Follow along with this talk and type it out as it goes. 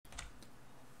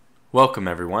Welcome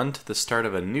everyone to the start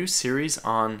of a new series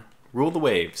on Rule the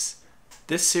Waves.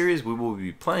 This series we will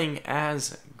be playing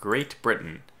as Great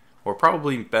Britain, or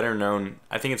probably better known,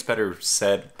 I think it's better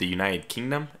said, the United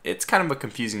Kingdom. It's kind of a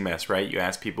confusing mess, right? You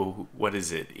ask people, what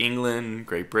is it? England,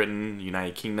 Great Britain,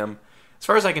 United Kingdom? As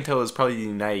far as I can tell, it's probably the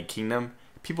United Kingdom.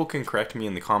 People can correct me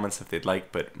in the comments if they'd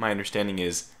like, but my understanding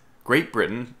is Great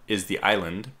Britain is the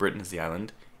island, Britain is the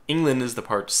island, England is the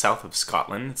part south of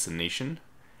Scotland, it's a nation,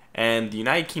 and the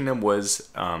United Kingdom was,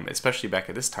 especially back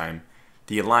at this time,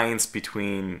 the alliance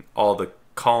between all the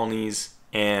colonies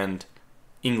and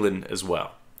England as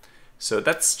well. So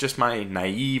that's just my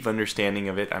naive understanding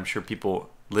of it. I'm sure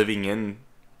people living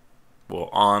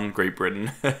on Great Britain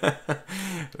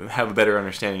have a better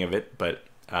understanding of it. But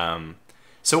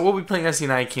so we'll be playing as the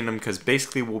United Kingdom because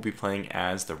basically we'll be playing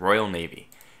as the Royal Navy.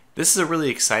 This is a really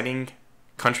exciting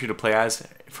country to play as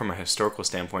from a historical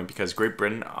standpoint because Great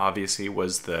Britain obviously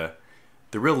was the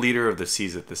real leader of the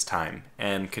seas at this time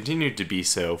and continued to be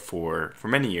so for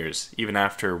many years, even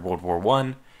after World War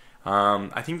I.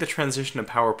 I think the transition of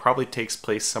power probably takes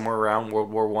place somewhere around World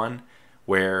War I,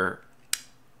 where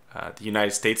the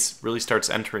United States really starts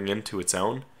entering into its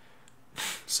own.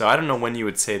 So I don't know when you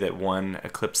would say that one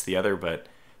eclipsed the other, but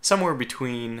somewhere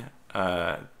between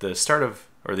the start of,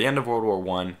 or the end of World War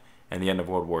I and the end of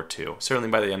World War II. Certainly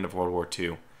by the end of World War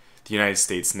II, the United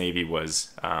States Navy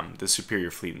was the superior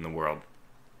fleet in the world.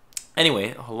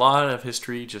 Anyway, a lot of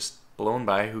history just blown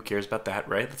by. Who cares about that,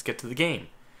 right? Let's get to the game.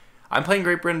 I'm playing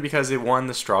Great Britain because it won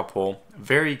the straw poll.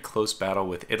 Very close battle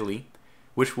with Italy,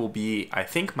 which will be, I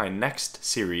think, my next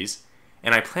series.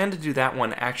 And I plan to do that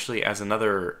one actually as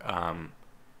another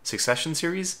succession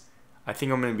series. I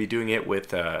think I'm going to be doing it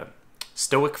with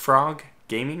Stoic Frog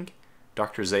Gaming,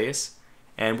 Dr. Zaius.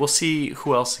 And we'll see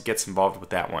who else gets involved with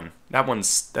that one.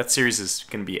 That series is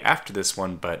going to be after this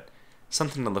one, but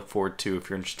something to look forward to if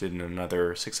you're interested in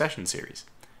another succession series.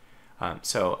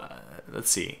 Let's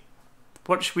see.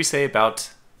 What should we say about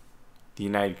the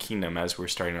United Kingdom as we're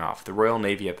starting off? The Royal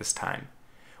Navy at this time.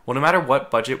 Well, no matter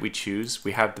what budget we choose,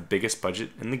 we have the biggest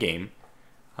budget in the game.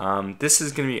 This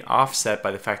is going to be offset by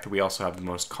the fact that we also have the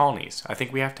most colonies. I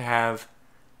think we have to have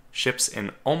ships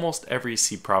in almost every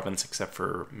sea province except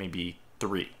for maybe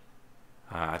 3.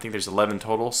 I think there's 11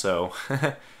 total, so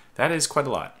that is quite a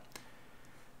lot.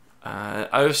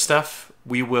 Other stuff,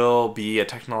 we will be a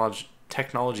technology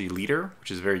leader, which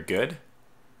is very good.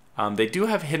 They do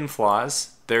have hidden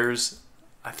flaws. There's,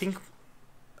 I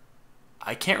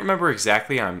can't remember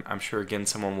exactly. I'm sure, again,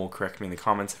 someone will correct me in the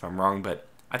comments if I'm wrong, but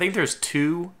I think there's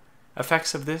 2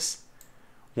 effects of this.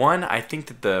 One, I think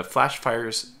that the flash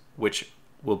fires, which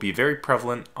will be very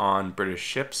prevalent on British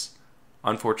ships,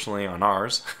 unfortunately on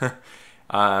ours,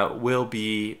 will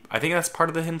be, I think that's part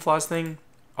of the hidden flaws thing,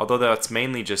 although that's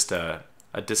mainly just a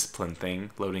discipline thing,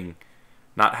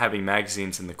 not having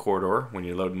magazines in the corridor when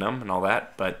you're loading them and all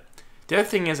that. But the other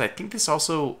thing is, I think this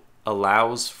also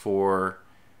allows for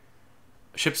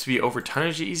ships to be over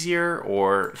tonnage easier,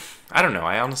 or I don't know,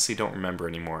 I honestly don't remember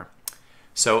anymore.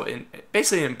 So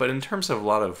but in terms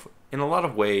of in a lot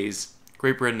of ways,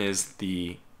 Great Britain is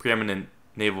the preeminent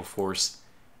naval force,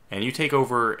 and you take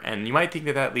over, and you might think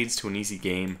that that leads to an easy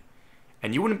game,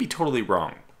 and you wouldn't be totally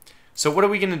wrong. So what are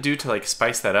we going to do to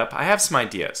spice that up? I have some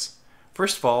ideas.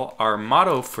 First of all, our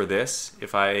motto for this,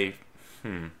 if I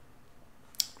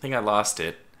think I lost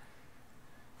it,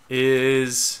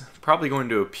 is probably going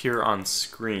to appear on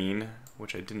screen,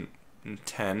 which I didn't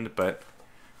intend, but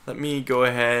let me go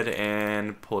ahead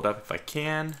and pull it up if I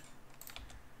can.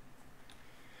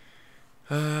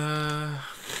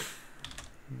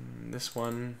 This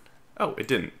one, oh, it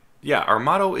didn't. Yeah, our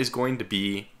motto is going to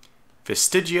be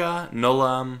Vestigia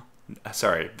nulla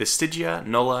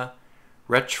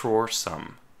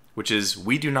retrorsum, which is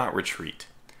we do not retreat.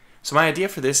 So my idea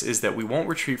for this is that we won't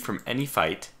retreat from any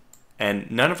fight, and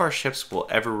none of our ships will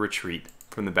ever retreat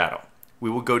from the battle. We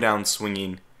will go down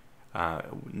swinging.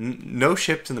 No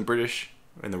ships in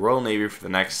the Royal Navy for the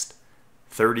next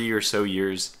 30 or so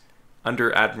years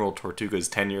under Admiral Tortuga's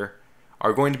tenure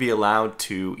are going to be allowed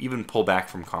to even pull back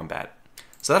from combat.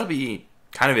 So that'll be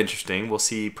kind of interesting. We'll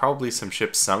see probably some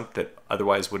ships sunk that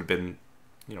otherwise would have been,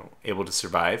 able to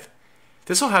survive.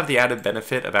 This will have the added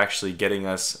benefit of actually getting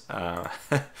us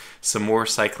some more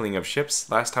cycling of ships.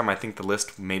 Last time I think the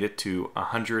list made it to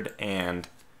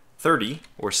 130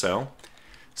 or so.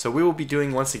 So we will be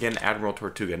doing, once again, Admiral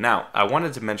Tortuga. Now, I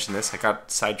wanted to mention this. I got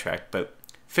sidetracked, but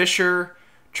Fisher,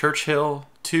 Churchill,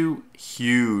 2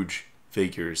 huge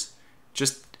figures,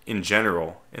 just in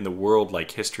general, in the world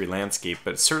history landscape,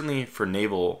 but certainly for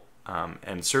naval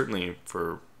and certainly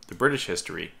for the British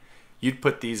history, you'd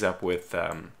put these up with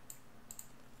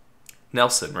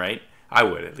Nelson, right? I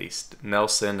would, at least.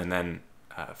 Nelson and then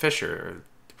Fisher are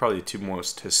probably the two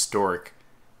most historic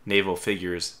naval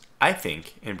figures, I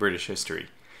think, in British history.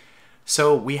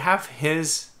 So we have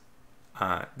his,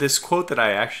 this quote that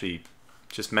I actually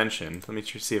just mentioned. Let me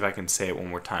see if I can say it one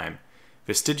more time.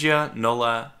 Vestigia,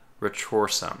 nulla,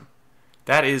 retrorsum.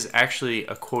 That is actually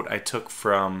a quote I took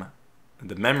from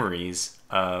the memories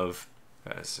of,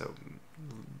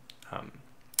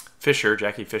 Fisher,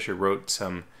 Jackie Fisher wrote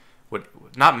some,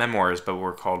 not memoirs, but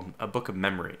were called a book of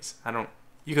memories.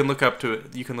 You can look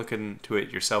into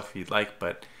it yourself if you'd like,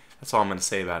 but that's all I'm going to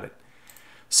say about it.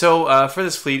 So for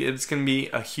this fleet, it's going to be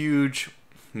a huge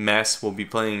mess. We'll be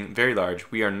playing very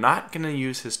large. We are not going to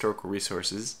use historical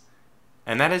resources,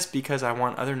 and that is because I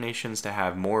want other nations to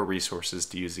have more resources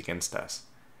to use against us.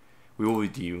 We will be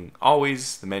doing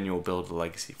always the manual build of a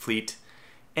legacy fleet,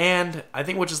 and I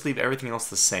think we'll just leave everything else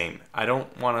the same. I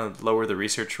don't want to lower the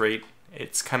research rate.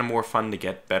 It's kind of more fun to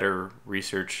get better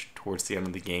research towards the end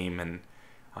of the game, and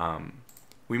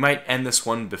we might end this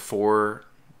one before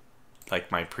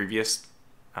like my previous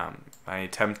my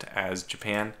attempt as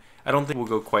Japan. I don't think we'll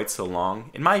go quite so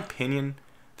long. In my opinion,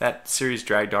 that series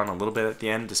dragged on a little bit at the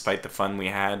end, despite the fun we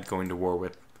had going to war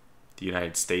with the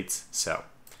United States. So,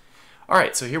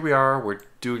 alright, so here we are. We're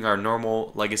doing our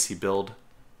normal legacy build.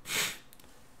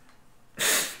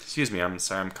 Excuse me, I'm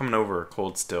sorry, I'm coming over a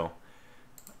cold still.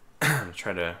 I'm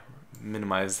trying to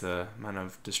minimize the amount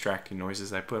of distracting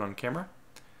noises I put on camera.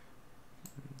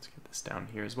 Let's get this down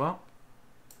here as well.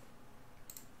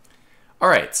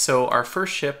 Alright, so our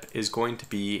first ship is going to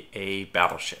be a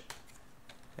battleship.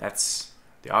 That's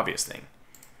the obvious thing.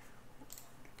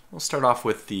 We'll start off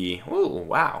with the... Oh,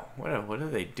 wow. What are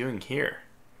they doing here?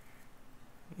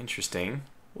 Interesting.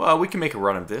 Well, we can make a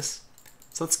run of this.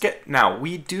 So let's get... Now,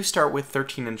 we do start with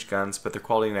 13-inch guns, but they're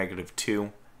quality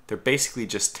 -2. They're basically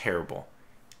just terrible.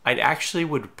 I actually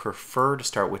would prefer to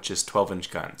start with just 12-inch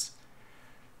guns.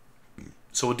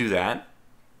 So we'll do that.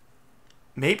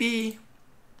 Maybe...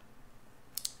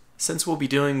 Since we'll be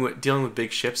dealing with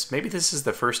big ships, maybe this is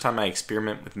the first time I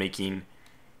experiment with making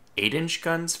 8-inch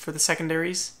guns for the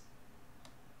secondaries.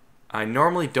 I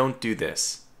normally don't do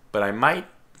this, but I might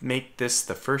make this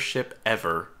the first ship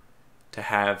ever to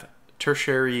have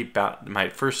tertiary, my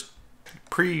first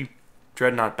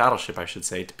pre-dreadnought battleship, I should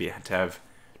say, to have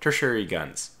tertiary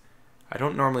guns. I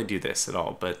don't normally do this at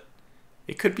all, but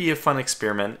it could be a fun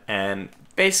experiment, and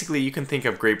basically you can think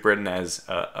of Great Britain as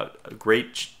a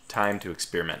great time to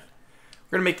experiment.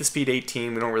 We're going to make the speed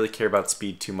 18. We don't really care about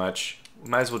speed too much. We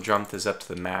might as well jump this up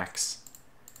to the max.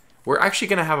 We're actually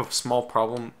going to have a small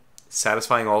problem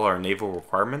satisfying all our naval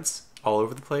requirements all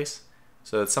over the place.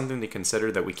 So it's something to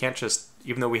consider, that we can't just,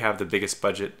 even though we have the biggest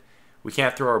budget, we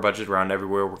can't throw our budget around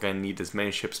everywhere. We're going to need as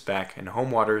many ships back in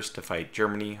home waters to fight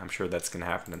Germany. I'm sure that's going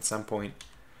to happen at some point.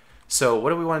 So what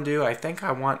do we want to do? I think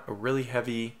I want a really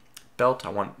heavy belt. I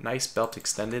want nice belt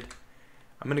extended.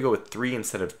 I'm going to go with 3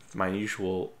 instead of my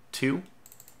usual 2.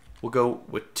 We'll go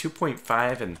with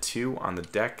 2.5 and 2 on the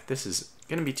deck. This is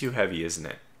going to be too heavy, isn't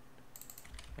it?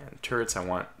 And turrets I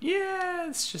want... Yeah,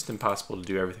 it's just impossible to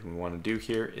do everything we want to do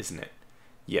here, isn't it?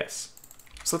 Yes.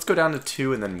 So let's go down to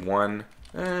 2 and then 1.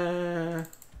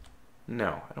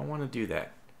 No, I don't want to do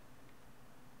that.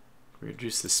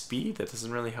 Reduce the speed? That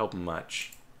doesn't really help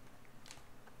much.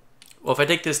 Well, if I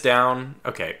take this down...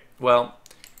 Okay, well,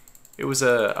 it was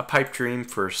a pipe dream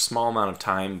for a small amount of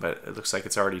time, but it looks like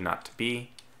it's already not to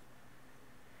be.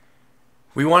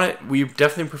 We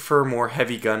definitely prefer more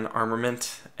heavy gun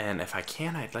armament, and if I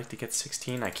can, I'd like to get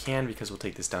 16. I can, because we'll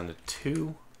take this down to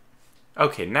 2.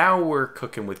 Okay, now we're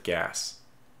cooking with gas.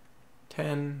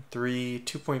 10, 3,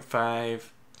 2.5,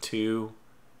 2.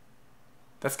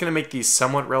 That's going to make these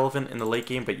somewhat relevant in the late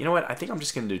game, but you know what? I think I'm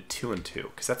just going to do 2 and 2,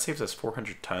 because that saves us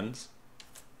 400 tons.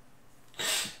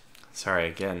 Sorry,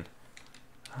 again.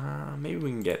 Maybe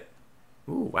we can get...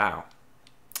 Ooh, wow.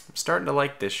 I'm starting to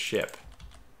like this ship.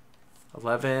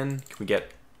 11. Can we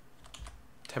get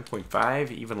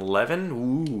 10.5? Even 11?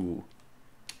 Ooh.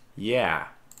 Yeah.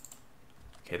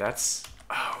 Okay, that's...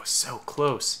 Oh, so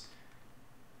close.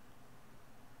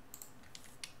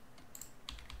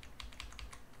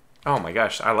 Oh my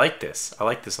gosh, I like this. I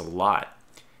like this a lot.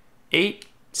 8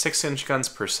 6-inch guns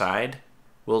per side.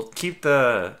 We'll keep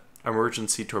the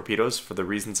emergency torpedoes for the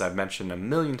reasons I've mentioned a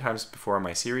million times before in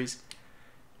my series.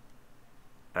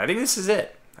 I think this is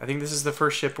it. I think this is the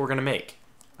first ship we're going to make.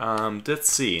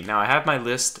 Let's see. Now I have my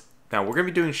list. Now we're going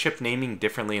to be doing ship naming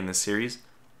differently in this series.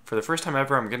 For the first time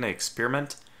ever, I'm going to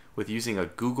experiment with using a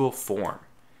Google form.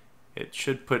 It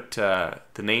should put the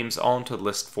names all into the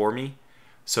list for me.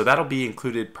 So that'll be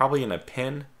included probably in a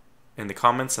pin in the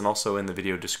comments and also in the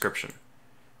video description.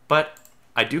 But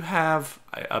I do have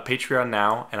a Patreon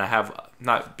now, and I have,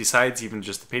 not besides even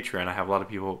just the Patreon, I have a lot of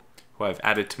people who I've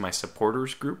added to my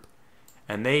supporters group,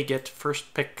 and they get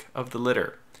first pick of the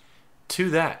litter. To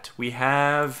that, we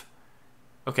have,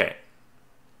 okay.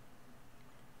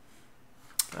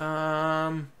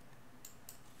 I'm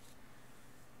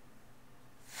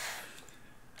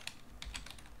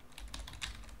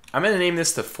going to name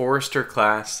this the Forester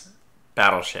class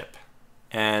battleship,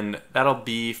 and that'll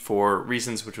be for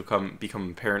reasons which will become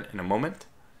apparent in a moment.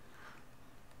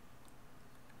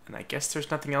 And I guess there's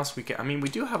nothing else we can, I mean, we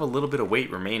do have a little bit of weight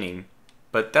remaining,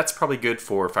 but that's probably good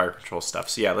for fire control stuff.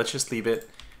 So yeah, let's just leave it.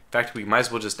 In fact, we might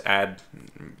as well just add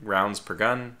rounds per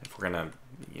gun if we're going to,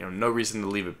 you know, no reason to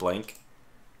leave it blank.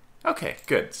 Okay,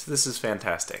 good. So this is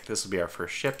fantastic. This will be our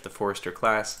first ship, the Forester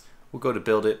class. We'll go to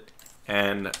build it,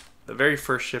 and the very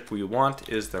first ship we want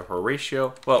is the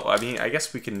Horatio. Well, I mean, I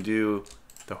guess we can do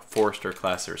the Forester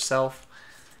class herself.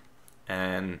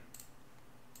 And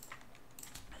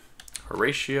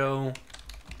Horatio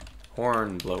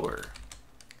Hornblower.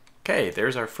 Okay,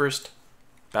 there's our first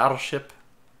battleship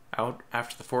out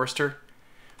after the Forester.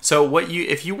 So what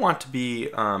if you want to be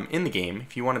in the game,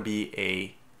 if you want to be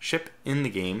a ship in the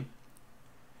game,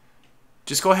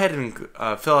 just go ahead and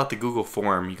fill out the Google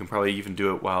form. You can probably even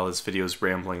do it while this video is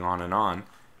rambling on and on.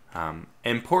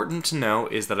 Important to know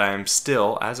is that I am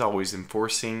still, as always,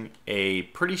 enforcing a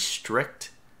pretty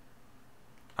strict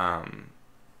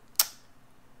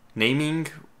naming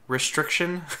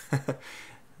restriction.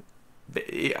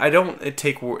 I don't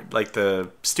take like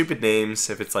the stupid names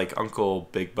if it's like Uncle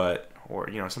Big Butt or,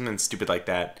 you know, something stupid like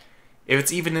that. If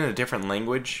it's even in a different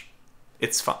language,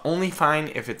 it's only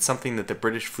fine if it's something that the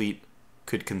British fleet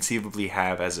could conceivably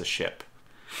have as a ship.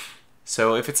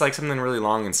 So if it's like something really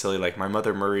long and silly, like my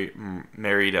mother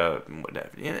married a whatever,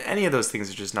 any of those things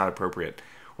are just not appropriate.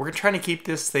 We're trying to keep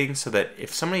this thing so that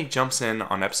if somebody jumps in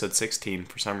on episode 16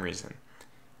 for some reason,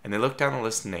 and they look down the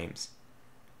list of names,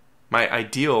 my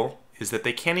ideal is that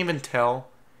they can't even tell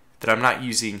that I'm not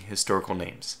using historical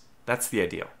names. That's the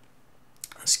ideal.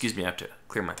 Excuse me, I have to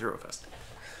clear my throat first.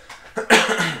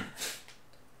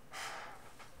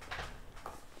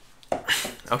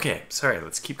 Okay, sorry,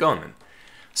 let's keep going then.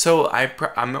 So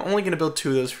I'm only going to build 2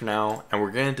 of those for now, and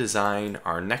we're going to design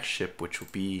our next ship, which will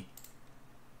be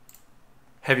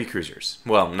heavy cruisers.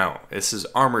 Well, no, this is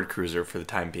armored cruiser for the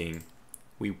time being.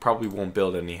 We probably won't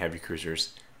build any heavy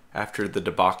cruisers after the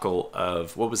debacle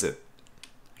of, what was it?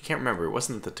 I can't remember. It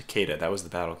wasn't the Takeda, that was the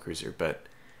battle cruiser, but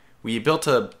we built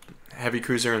a heavy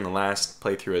cruiser in the last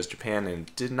playthrough as Japan and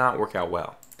it did not work out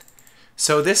well.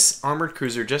 So this armored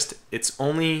cruiser, just its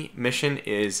only mission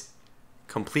is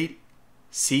complete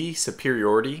sea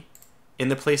superiority in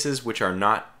the places which are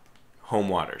not home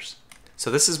waters. So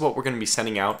this is what we're going to be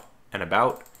sending out and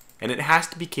about, and it has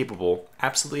to be capable,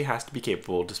 absolutely has to be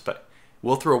capable,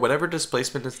 we'll throw whatever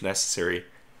displacement is necessary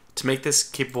to make this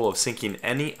capable of sinking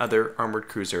any other armored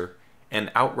cruiser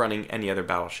and outrunning any other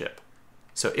battleship.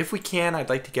 So if we can, I'd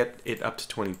like to get it up to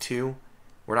 22.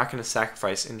 We're not going to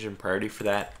sacrifice engine priority for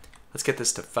that. Let's get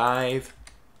this to 5.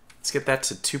 Let's get that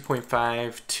to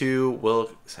 2.5. 2.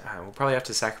 We'll probably have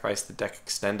to sacrifice the deck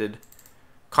extended.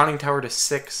 Conning tower to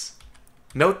 6.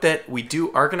 Note that we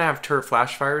are going to have turret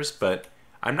flash fires, but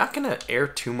I'm not going to air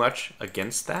too much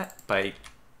against that by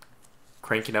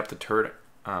cranking up the turret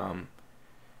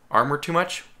armor too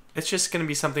much. It's just going to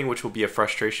be something which will be a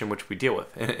frustration which we deal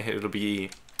with. It'll be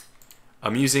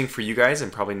amusing for you guys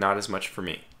and probably not as much for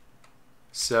me.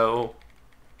 So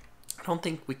I don't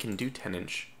think we can do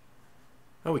 10-inch.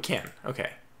 Oh, we can.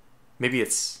 Okay. Maybe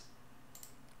it's...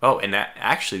 Oh, and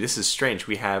actually, this is strange.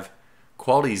 We have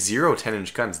quality 0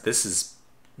 10-inch guns. This is,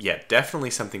 yeah, definitely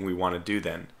something we want to do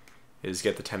then, is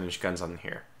get the 10-inch guns on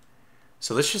here.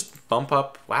 So let's just bump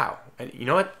up. Wow. And you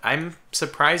know what? I'm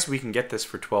surprised we can get this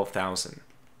for 12,000.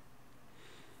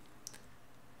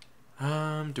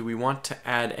 Do we want to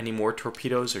add any more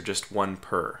torpedoes or just 1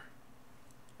 per?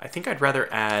 I think I'd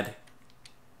rather add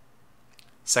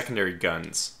secondary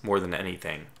guns more than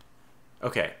anything.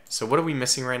 Okay, so what are we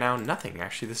missing right now? Nothing.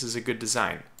 Actually, this is a good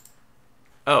design.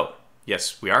 Oh,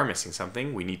 yes, we are missing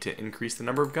something. We need to increase the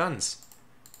number of guns.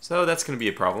 So that's going to be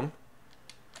a problem.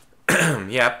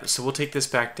 Yep, so we'll take this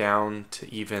back down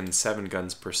to even 7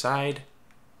 guns per side.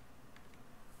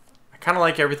 I kind of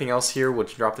like everything else here. We'll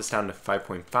drop this down to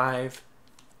 5.5.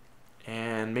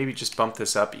 And maybe just bump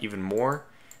this up even more.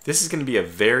 This is going to be a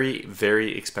very,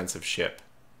 very expensive ship.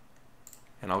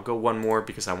 And I'll go 1 more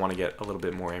because I want to get a little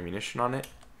bit more ammunition on it.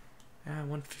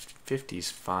 150 is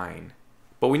fine.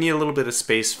 But we need a little bit of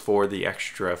space for the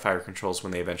extra fire controls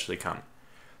when they eventually come.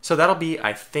 So that'll be,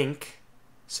 I think,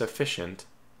 sufficient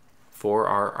for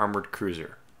our armored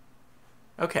cruiser.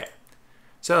 Okay,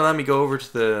 so let me go over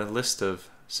to the list of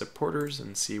supporters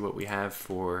and see what we have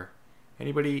for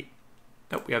anybody.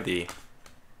 Nope, we have the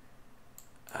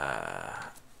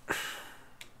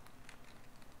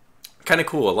kind of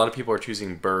cool. A lot of people are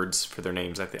choosing birds for their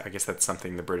names. I guess that's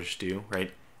something the British do,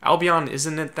 right? Albion,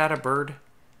 isn't it that a bird?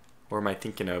 Or am I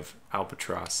thinking of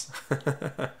albatross?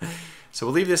 So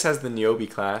we'll leave this as the Niobe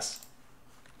class,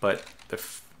 but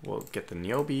we'll get the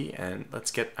Niobe, and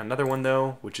let's get another one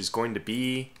though, which is going to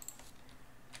be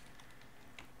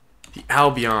the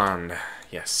Albion.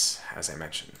 Yes, as I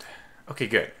mentioned. Okay,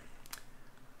 good.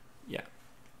 Yeah.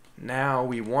 Now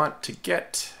we want to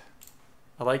get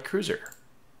a light cruiser.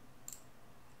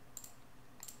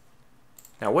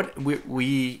 Now what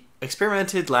we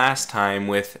experimented last time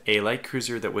with a light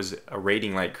cruiser that was a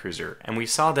raiding light cruiser, and we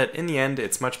saw that in the end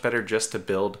it's much better just to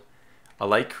build a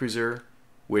light cruiser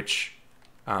which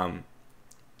can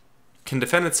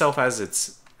defend itself as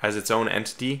its own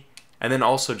entity, and then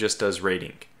also just does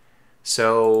raiding.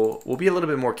 So we'll be a little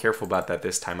bit more careful about that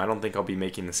this time. I don't think I'll be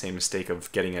making the same mistake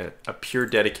of getting a pure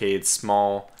dedicated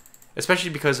small, especially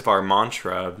because of our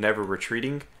mantra of never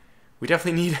retreating. We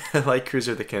definitely need a light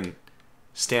cruiser that can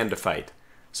stand to fight.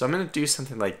 So I'm going to do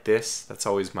something like this. That's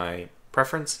always my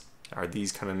preference, are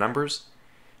these kind of numbers.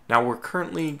 Now we're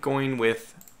currently going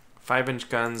with 5-inch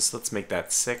guns. Let's make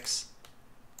that 6.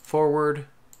 Forward,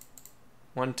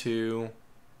 1, 2,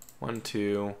 1,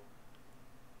 2.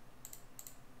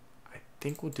 I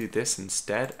think we'll do this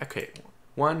instead. Okay,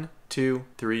 1, 2,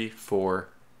 3, 4,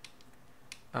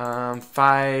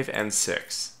 5, and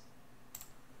 6.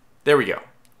 There we go.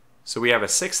 So we have a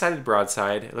 6-sided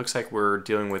broadside. It looks like we're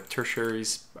dealing with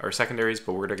tertiaries or secondaries,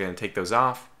 but we're going to take those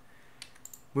off.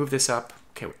 Move this up.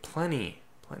 Okay, plenty.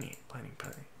 So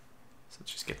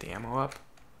let's just get the ammo up.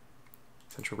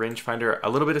 Central rangefinder. A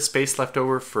little bit of space left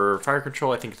over for fire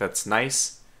control. I think that's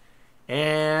nice.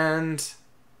 And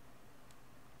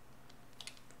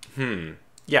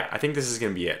yeah, I think this is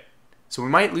going to be it. So we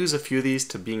might lose a few of these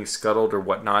to being scuttled or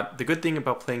whatnot. The good thing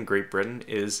about playing Great Britain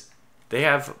is they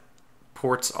have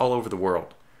ports all over the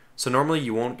world. So normally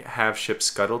you won't have ships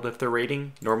scuttled if they're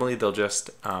raiding. Normally they'll just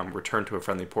return to a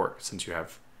friendly port, since you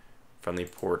have friendly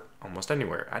port almost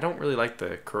anywhere. I don't really like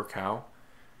the Curacao.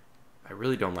 I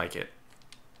really don't like it.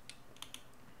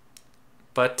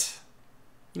 But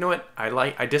you know what?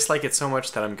 I dislike it so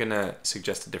much that I'm gonna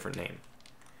suggest a different name.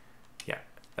 Yeah,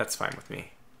 that's fine with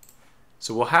me.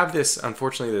 So we'll have this,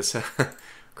 unfortunately, this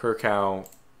Curacao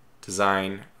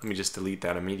design. Let me just delete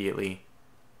that immediately.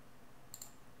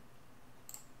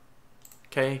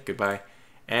 Okay, goodbye.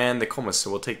 And the Comus.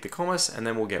 So we'll take the Comus, and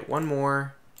then we'll get one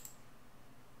more.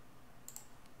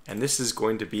 And this is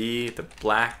going to be the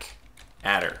Black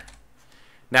Adder.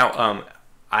 Now,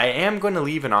 I am going to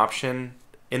leave an option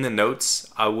in the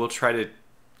notes. I will try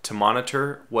to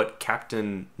monitor what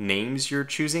captain names you're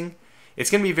choosing. It's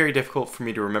going to be very difficult for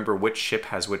me to remember which ship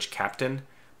has which captain,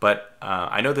 but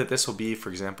I know that this will be, for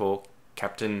example,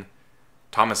 Captain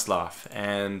Tomislav,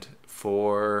 and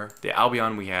for the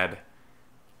Albion we had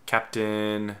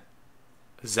Captain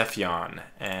Zephion,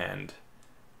 and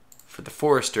for the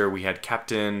Forester we had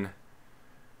Captain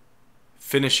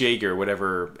Finnish Jaeger,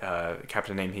 whatever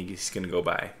captain name he's going to go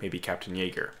by, maybe Captain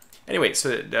Jaeger. Anyway,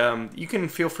 so you can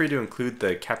feel free to include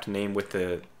the captain name with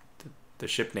the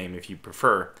ship name if you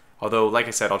prefer. Although, like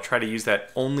I said, I'll try to use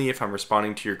that only if I'm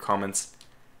responding to your comments,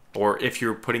 or if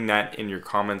you're putting that in your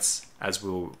comments as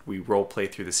we role play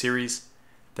through the series,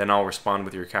 then I'll respond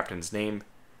with your captain's name,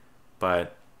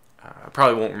 but I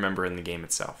probably won't remember in the game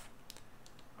itself.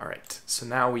 Alright, so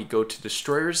now we go to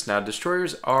destroyers. Now,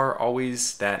 destroyers are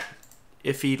always that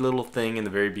iffy little thing in the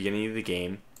very beginning of the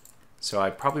game, so I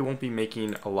probably won't be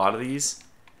making a lot of these.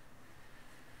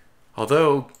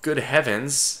 Although, good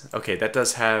heavens, okay, that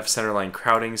does have centerline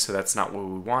crowding, so that's not what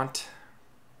we want.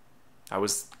 I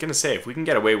was going to say, if we can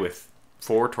get away with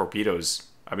 4 torpedoes,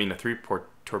 I mean a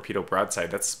 3-torpedo broadside,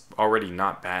 that's already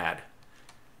not bad.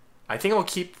 I think I'll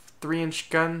keep 3-inch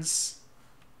guns.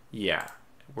 Yeah,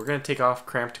 we're going to take off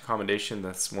cramped accommodation.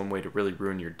 That's one way to really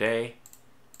ruin your day.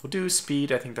 We'll do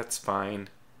speed, I think that's fine.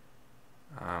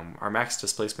 Our max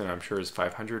displacement, I'm sure, is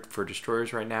 500 for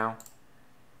destroyers right now.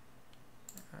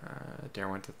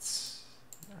 Derwent, it's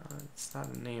not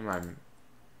a name I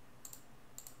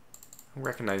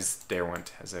recognize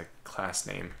Derwent as a class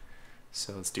name,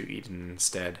 so let's do Eden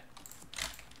instead.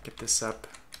 Get this up.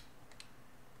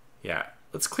 Yeah,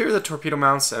 let's clear the torpedo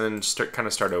mounts and then kind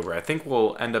of start over. I think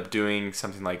we'll end up doing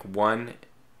something like 1.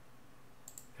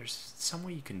 There's some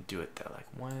way you can do it though, like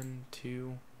 1,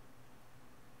 2.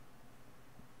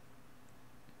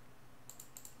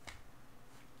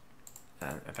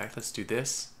 In fact, let's do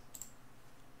this.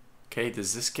 Okay,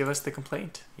 does this give us the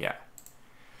complaint? Yeah.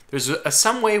 There's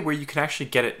some way where you can actually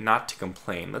get it not to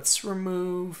complain. Let's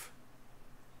remove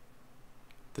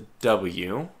the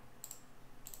W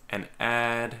and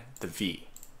add the V.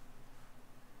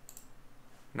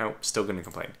 Nope, still going to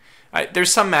complain.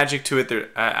 There's some magic to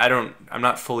it. I'm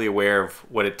not fully aware of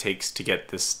what it takes to get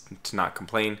this to not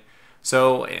complain.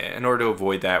 So in order to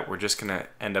avoid that, we're just going to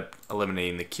end up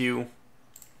eliminating the Q.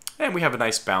 And we have a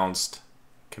nice balanced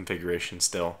configuration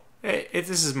still. This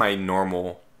is my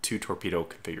normal 2 torpedo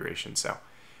configuration. So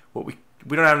we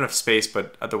don't have enough space,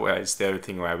 but otherwise the other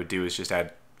thing I would do is just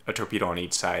add a torpedo on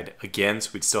each side again, so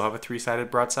we'd still have a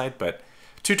 3-sided broadside, but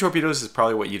 2 torpedoes is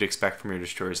probably what you'd expect from your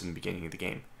destroyers in the beginning of the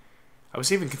game. I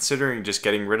was even considering just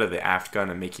getting rid of the aft gun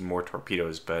and making more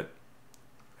torpedoes, but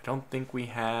I don't think we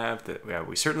have the... Yeah,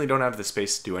 we certainly don't have the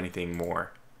space to do anything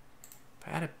more. If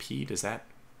I add a P, does that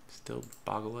still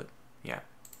boggle it? Yeah.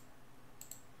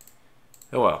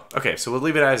 Oh well. Okay, so we'll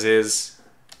leave it as is.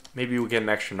 Maybe we'll get an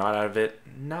extra knot out of it.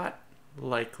 Not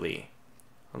likely.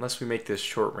 Unless we make this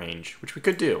short range, which we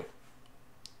could do.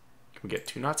 Can we get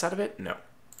 2 knots out of it? No.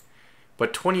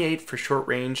 But 28 for short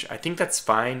range, I think that's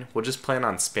fine. We'll just plan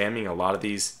on spamming a lot of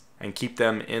these and keep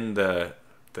them in the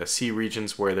sea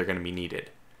regions where they're going to be needed.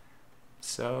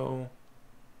 So,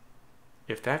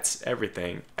 if that's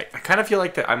everything, I kind of feel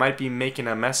like that I might be making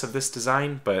a mess of this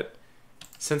design, but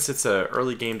since it's an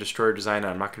early game destroyer design,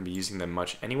 I'm not going to be using them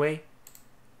much anyway.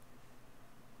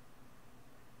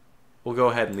 We'll go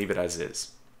ahead and leave it as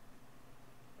is.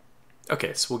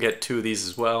 Okay, so we'll get 2 of these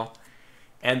as well.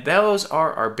 And those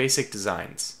are our basic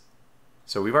designs.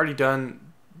 So we've already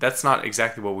done, that's not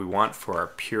exactly what we want for our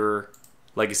pure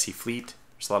legacy fleet.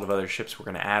 There's a lot of other ships we're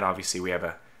going to add. Obviously, we have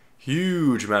a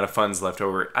huge amount of funds left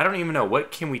over. I don't even know,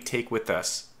 what can we take with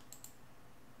us?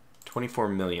 24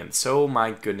 million. So my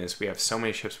goodness, we have so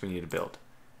many ships we need to build.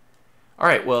 All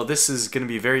right, well, this is going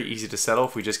to be very easy to settle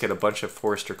if we just get a bunch of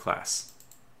Forester class.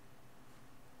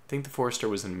 I think the Forester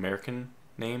was an American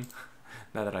name,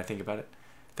 now that I think about it.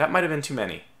 That might have been too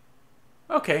many.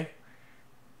 Okay.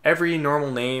 Every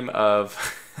normal name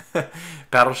of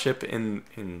battleship in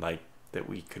like that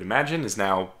we could imagine is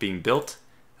now being built.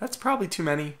 That's probably too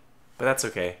many, but that's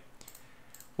okay.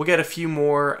 We'll get a few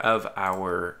more of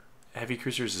our heavy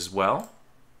cruisers as well.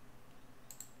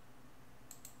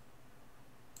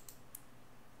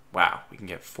 Wow, we can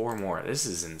get 4 more. This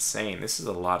is insane. This is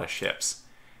a lot of ships.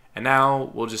 And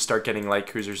now we'll just start getting light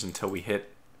cruisers until we hit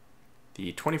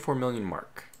the 24 million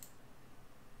mark.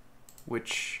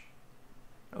 Which,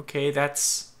 okay,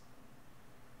 that's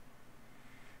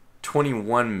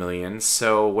 21 million.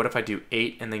 So what if I do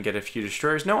 8 and then get a few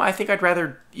destroyers? No, I think I'd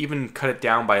rather even cut it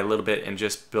down by a little bit and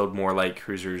just build more light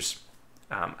cruisers.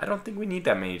 I don't think we need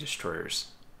that many destroyers.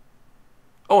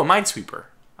 Oh, a minesweeper.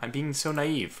 I'm being so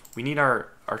naive. We need our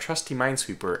trusty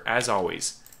minesweeper, as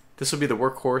always. This will be the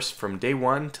workhorse from day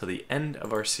 1 till the end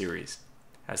of our series,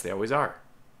 as they always are.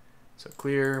 So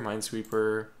clear,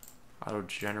 minesweeper,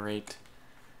 auto-generate.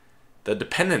 The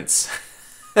dependence.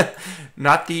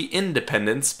 Not the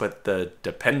independence, but the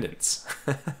dependence.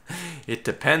 It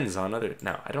depends on other...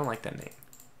 No, I don't like that name.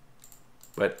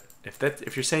 But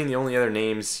if you're saying the only other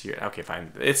names... Okay,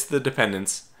 fine. It's the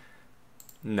dependence.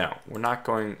 No, we're not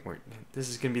going... This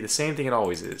is going to be the same thing it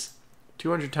always is.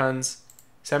 200 tons,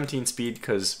 17 speed,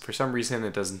 because for some reason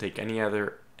it doesn't take any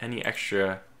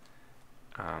extra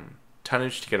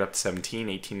tonnage to get up to 17.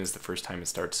 18 is the first time it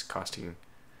starts costing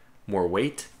more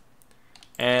weight.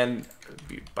 And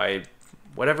by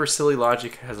whatever silly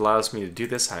logic allows me to do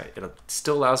this, it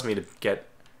still allows me to get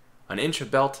an inch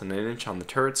of belt and an inch on the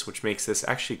turrets, which makes this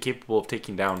actually capable of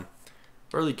taking down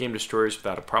early game destroyers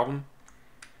without a problem.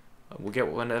 We'll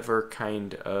get whatever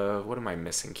kind of... What am I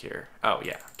missing here? Oh,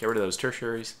 yeah. Get rid of those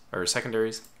tertiaries, or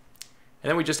secondaries. And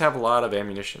then we just have a lot of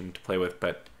ammunition to play with,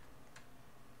 but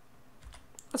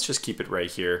let's just keep it right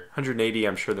here. 180,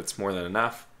 I'm sure that's more than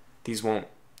enough. These won't...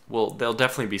 Well, they'll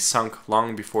definitely be sunk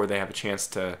long before they have a chance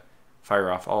to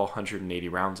fire off all 180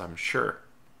 rounds, I'm sure.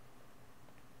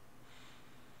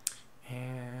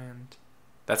 And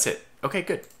that's it. Okay,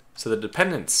 good. So the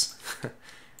dependence.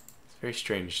 It's very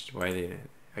strange why they...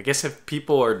 I guess if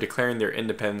people are declaring their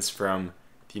independence from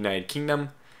the United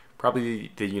Kingdom,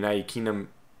 probably the United Kingdom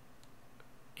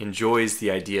enjoys the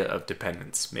idea of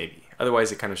dependence, maybe. Otherwise,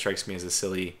 it kind of strikes me as a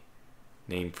silly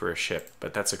name for a ship,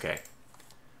 but that's okay.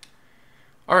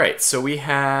 All right, so we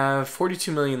have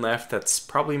 42 million left. That's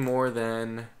probably more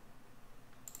than...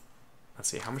 Let's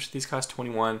see, how much do these cost?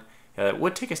 21. Yeah, that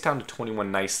would take us down to 21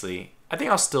 nicely. I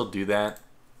think I'll still do that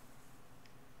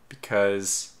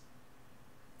because...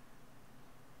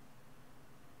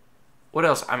 what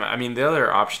else? I mean, the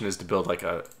other option is to build like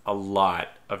a lot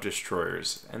of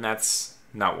destroyers, and that's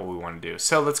not what we want to do.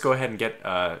 So let's go ahead and get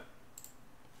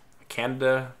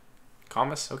Canada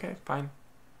Comus. Okay, fine.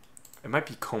 It might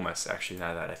be Comus, actually,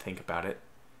 now that I think about it.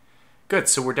 Good,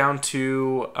 so we're down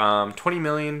to 20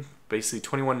 million, basically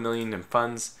 21 million in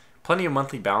funds. Plenty of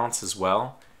monthly balance as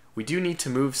well. We do need to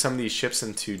move some of these ships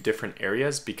into different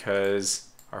areas because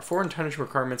our foreign tonnage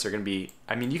requirements are going to be,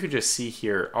 I mean, you could just see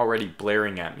here already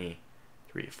blaring at me.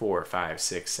 3, 4, 5,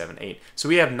 6, 7, 8. So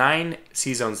we have 9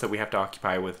 sea zones that we have to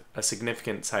occupy with a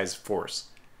significant size force.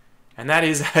 And that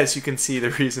is, as you can see,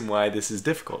 the reason why this is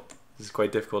difficult. This is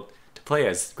quite difficult to play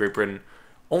as Great Britain,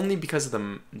 only because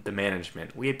of the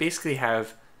management. We basically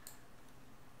have,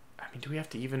 I mean, do we have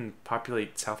to even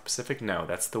populate South Pacific? No,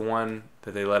 that's the one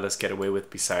that they let us get away with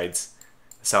besides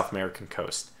the South American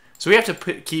coast. So we have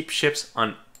to keep ships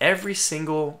on every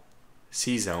single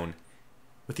sea zone,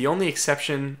 with the only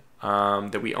exception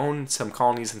that we own some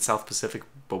colonies in South Pacific,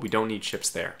 but we don't need ships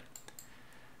there.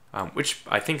 Which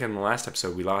I think in the last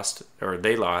episode we lost, or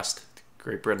they lost,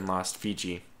 Great Britain lost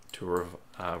Fiji to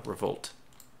a revolt.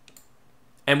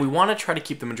 And we want to try to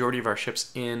keep the majority of our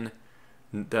ships in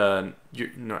the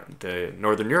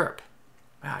Northern Europe.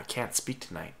 Wow, I can't speak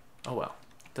tonight. Oh well,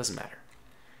 it doesn't matter.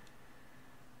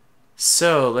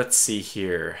 So let's see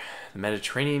here. The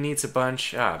Mediterranean needs a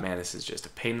bunch. Ah, man, this is just a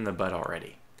pain in the butt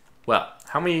already. Well,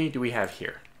 how many do we have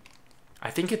here? I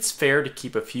think it's fair to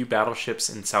keep a few battleships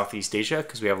in Southeast Asia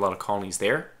because we have a lot of colonies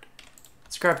there.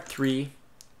 Let's grab 3.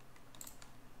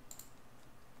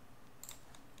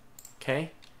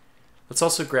 Okay. Let's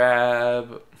also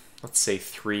grab, let's say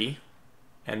 3,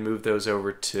 and move those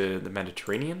over to the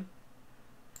Mediterranean.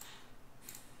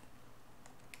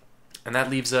 And that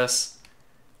leaves us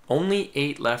only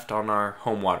 8 left on our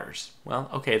home waters. Well,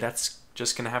 okay, that's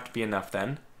just going to have to be enough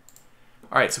then.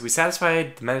 Alright, so we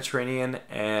satisfied the Mediterranean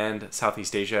and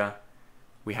Southeast Asia.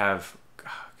 We have,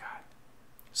 oh God.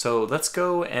 So let's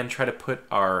go and try to put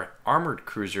our armored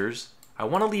cruisers. I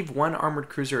want to leave 1 armored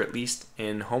cruiser at least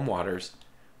in home waters.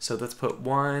 So let's put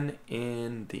 1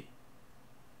 in the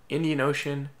Indian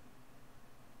Ocean,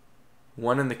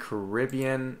 1 in the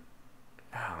Caribbean.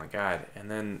 Oh my God,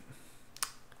 and then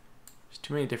there's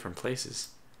too many different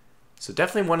places. So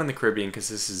definitely 1 in the Caribbean because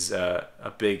this is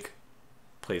a big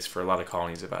place for a lot of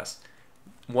colonies of us.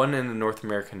 1 in the North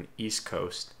American East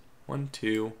Coast. 1,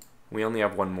 2. We only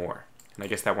have 1 more. And I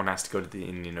guess that one has to go to the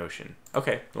Indian Ocean.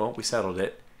 Okay, well, we settled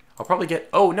it. I'll probably get...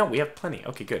 Oh, no, we have plenty.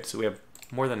 Okay, good. So we have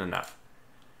more than enough.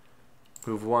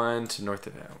 Move 1 to North...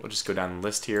 We'll just go down the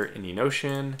list here. Indian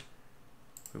Ocean.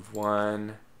 Move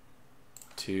 1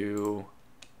 to...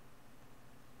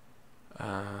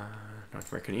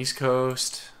 North American East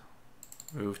Coast.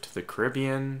 Move to the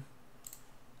Caribbean.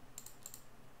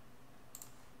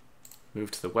 Move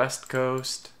to the West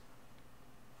Coast.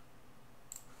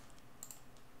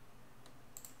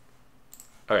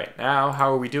 Alright, now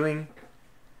how are we doing?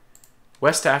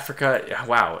 West Africa,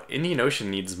 wow, Indian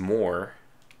Ocean needs more.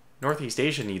 Northeast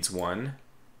Asia needs 1.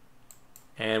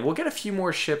 And we'll get a few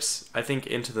more ships, I think,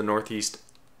 into the North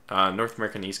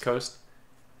American East Coast.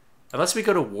 Unless we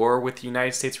go to war with the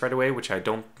United States right away, which I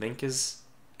don't think is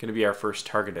going to be our first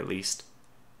target at least.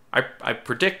 I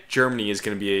predict Germany is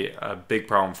going to be a big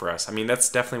problem for us. I mean, that's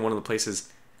definitely one of the places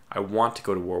I want to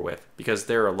go to war with because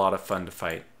they're a lot of fun to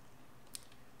fight.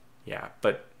 Yeah,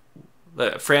 but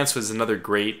France was another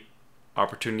great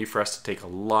opportunity for us to take a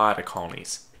lot of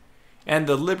colonies. And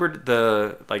the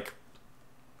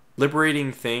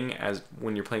liberating thing as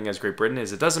when you're playing as Great Britain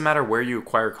is it doesn't matter where you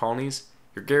acquire colonies,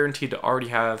 you're guaranteed to already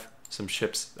have some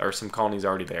ships or some colonies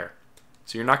already there.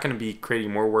 So you're not going to be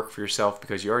creating more work for yourself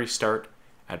because you already start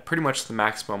at pretty much the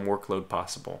maximum workload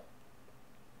possible.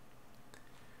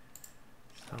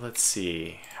 So let's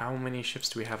see, how many ships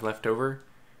do we have left over?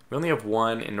 We only have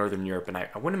 1 in Northern Europe, and I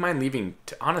wouldn't mind leaving,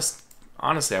 honestly,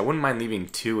 I wouldn't mind leaving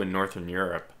 2 in Northern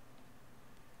Europe.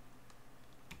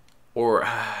 Or,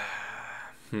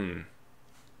 tonnage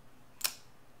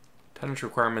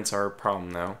requirements are a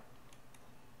problem though.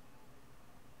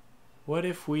 What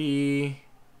if we...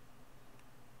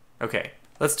 Okay,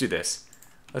 let's do this.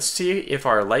 Let's see if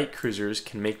our light cruisers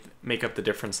can make up the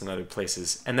difference in other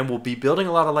places. And then we'll be building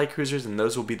a lot of light cruisers, and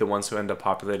those will be the ones who end up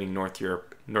populating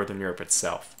Northern Europe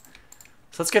itself.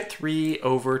 So let's get 3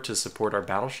 over to support our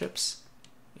battleships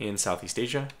in Southeast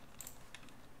Asia.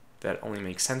 That only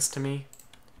makes sense to me.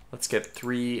 Let's get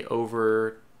 3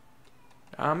 over,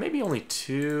 maybe only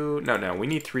 2. No, we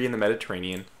need 3 in the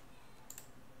Mediterranean.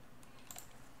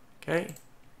 Okay.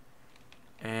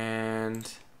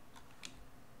 And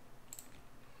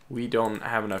we don't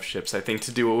have enough ships, I think,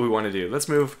 to do what we want to do. Let's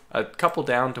move a couple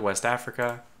down to West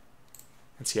Africa.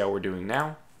 Let's see how we're doing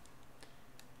now.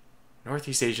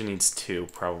 Northeast Asia needs 2,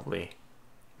 probably.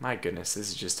 My goodness, this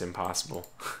is just impossible.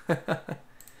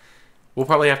 We'll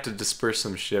probably have to disperse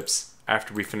some ships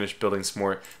after we finish building some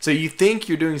more. So you think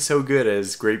you're doing so good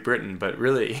as Great Britain, but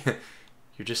really,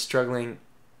 you're just struggling.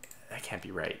 That can't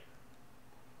be right.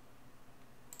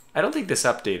 I don't think this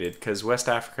updated, because West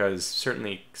Africa is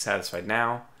certainly satisfied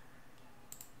now.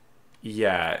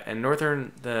 Yeah, and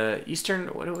the eastern,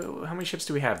 how many ships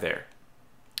do we have there?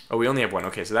 Oh, we only have 1.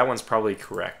 Okay, so that one's probably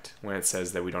correct when it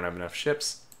says that we don't have enough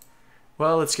ships.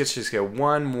 Well, let's just get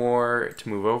 1 more to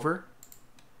move over.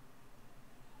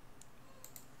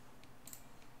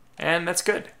 And that's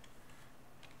good.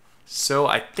 So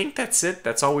I think that's it.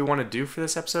 That's all we want to do for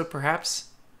this episode, perhaps.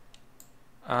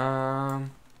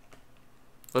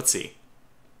 Let's see.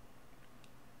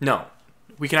 No,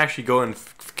 we can actually go and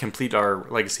complete our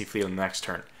legacy fleet on the next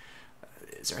turn.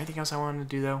 Is there anything else I wanted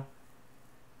to do, though?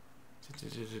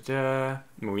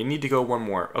 We need to go 1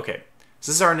 more. Okay,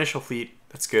 so this is our initial fleet.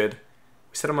 That's good.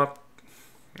 We set them up.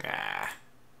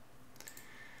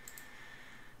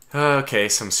 Okay,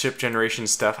 some ship generation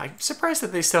stuff. I'm surprised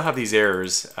that they still have these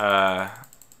errors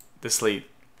this late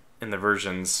in the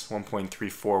versions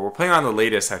 1.34. We're playing on the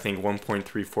latest, I think,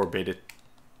 1.34 beta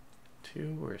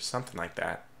 2 or something like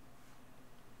that.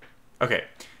 Okay,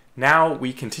 now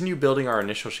we continue building our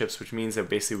initial ships, which means that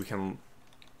basically we can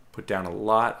put down a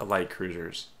lot of light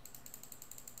cruisers.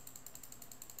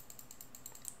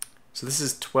 So this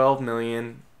is 12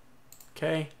 million.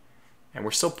 Okay, and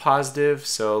we're still positive,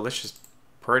 so let's just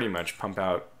pretty much pump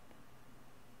out,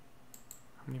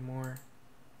 how many more?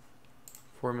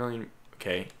 4 million.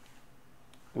 Okay.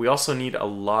 We also need a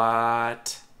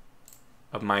lot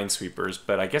of minesweepers,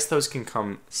 but I guess those can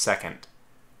come second.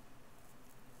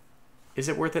 Is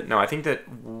it worth it? No, I think that,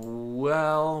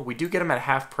 well, we do get them at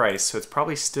half price, so it's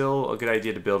probably still a good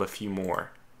idea to build a few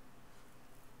more.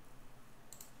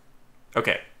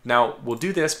 Okay, now we'll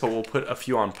do this, but we'll put a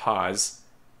few on pause.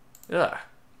 Ugh.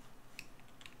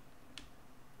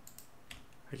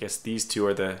 I guess these 2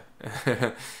 are the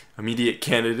immediate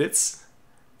candidates.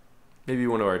 Maybe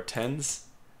one of our 10s.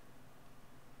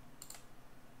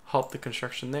 Halt the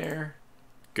construction there.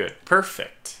 Good.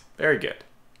 Perfect. Very good.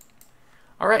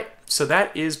 Alright, so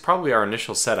that is probably our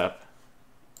initial setup.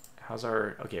 How's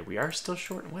our... Okay, we are still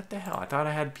short. What the hell? I thought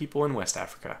I had people in West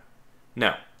Africa.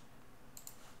 No.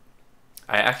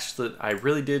 I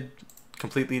really did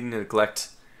completely neglect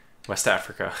West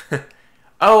Africa.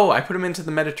 Oh, I put them into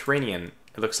the Mediterranean.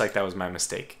 It looks like that was my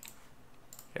mistake.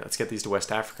 Okay, let's get these to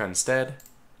West Africa instead.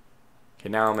 Okay,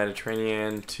 now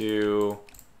Mediterranean to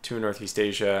Northeast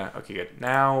Asia. Okay, good.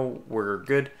 Now we're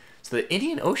good. So the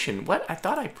Indian Ocean, what? I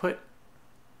thought I put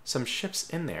some ships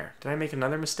in there. Did I make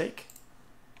another mistake?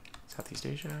 Southeast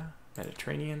Asia,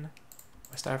 Mediterranean,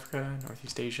 West Africa,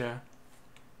 Northeast Asia.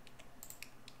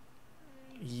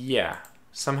 Yeah,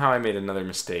 somehow I made another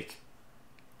mistake.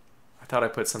 I thought I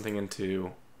put something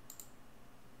into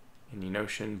Indian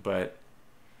Ocean, but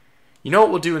you know what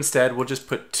we'll do instead? We'll just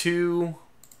put 2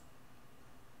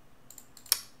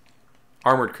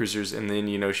 armored cruisers in the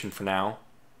Indian Ocean for now,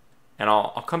 and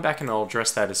I'll come back and I'll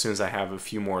address that as soon as I have a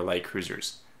few more light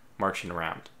cruisers marching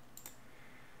around.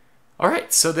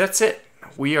 Alright, so that's it.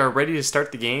 We are ready to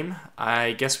start the game.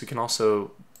 I guess we can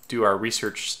also do our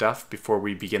research stuff before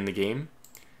we begin the game.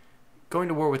 Going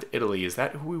to war with Italy, is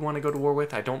that who we want to go to war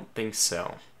with? I don't think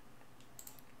so.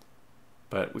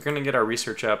 But we're going to get our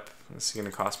research up. This is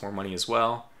going to cost more money as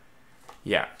well.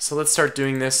 Yeah, so let's start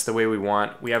doing this the way we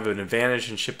want. We have an advantage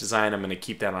in ship design. I'm going to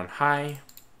keep that on high.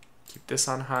 Keep this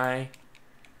on high.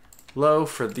 Low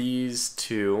for these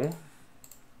 2.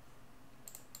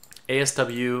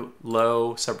 ASW,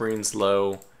 low. Submarines,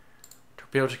 low.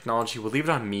 Torpedo technology, we'll leave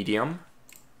it on medium.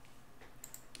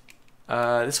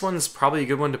 This one's probably a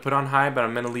good one to put on high, but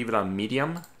I'm going to leave it on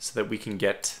medium so that we can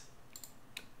get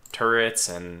turrets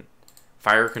and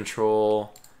fire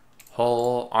control,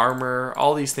 hull, armor,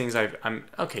 all these things.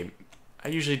 Okay, I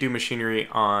usually do machinery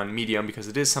on medium because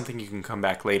it is something you can come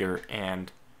back later and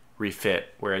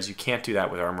refit, whereas you can't do that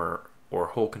with armor or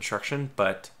hull construction,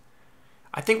 but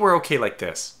I think we're okay like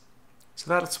this. So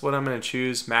that's what I'm going to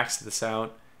choose, max this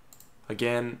out.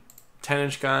 Again,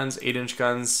 10-inch guns, 8-inch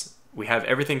guns. We have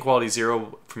everything quality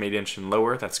 0 from 8-inch and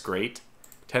lower. That's great.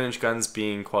 10-inch guns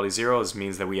being quality 0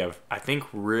 means that we have, I think,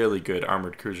 really good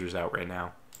armored cruisers out right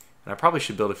now. And I probably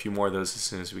should build a few more of those as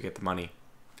soon as we get the money.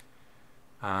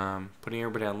 Putting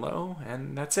everybody on low,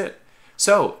 and that's it.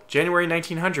 So, January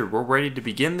 1900, we're ready to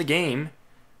begin the game,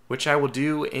 which I will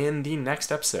do in the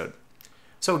next episode.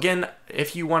 So again,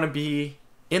 if you want to be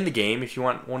in the game, if you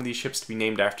want one of these ships to be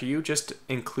named after you, just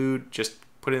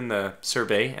put in the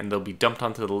survey, and they'll be dumped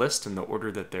onto the list in the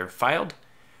order that they're filed.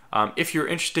 If you're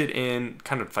interested in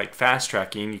kind of like fast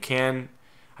tracking, you can.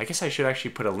 I guess I should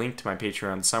actually put a link to my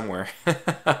Patreon somewhere.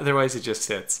 Otherwise, it just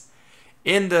sits.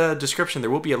 In the description, there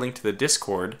will be a link to the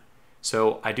Discord.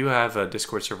 So I do have a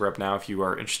Discord server up now if you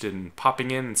are interested in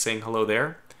popping in and saying hello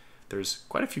there. There's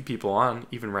quite a few people on,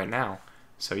 even right now.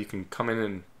 So you can come in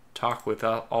and talk with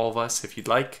all of us if you'd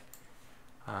like.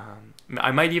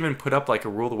 I might even put up like a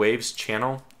Rule the Waves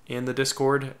channel in the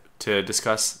Discord to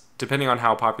discuss, depending on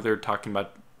how popular talking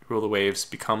about Rule the Waves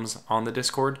becomes on the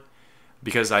Discord.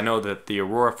 Because I know that the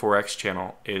Aurora 4X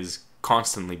channel is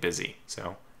constantly busy.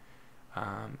 So,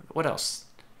 what else?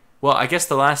 Well, I guess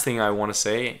the last thing I want to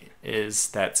say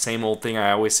is that same old thing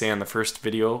I always say on the first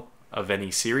video of any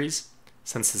series.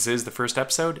 Since this is the first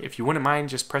episode, if you wouldn't mind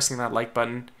just pressing that like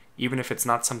button, even if it's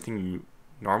not something you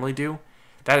normally do,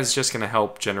 that is just going to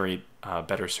help generate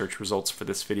better search results for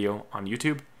this video on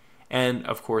YouTube. And,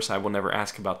 of course, I will never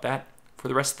ask about that for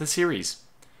the rest of the series.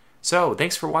 So,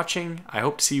 thanks for watching. I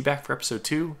hope to see you back for episode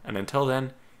 2. And until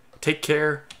then, take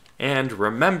care. And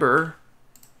remember,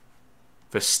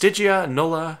 Vestigia,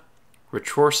 nulla,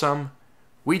 retrorsum,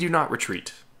 we do not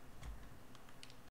retreat.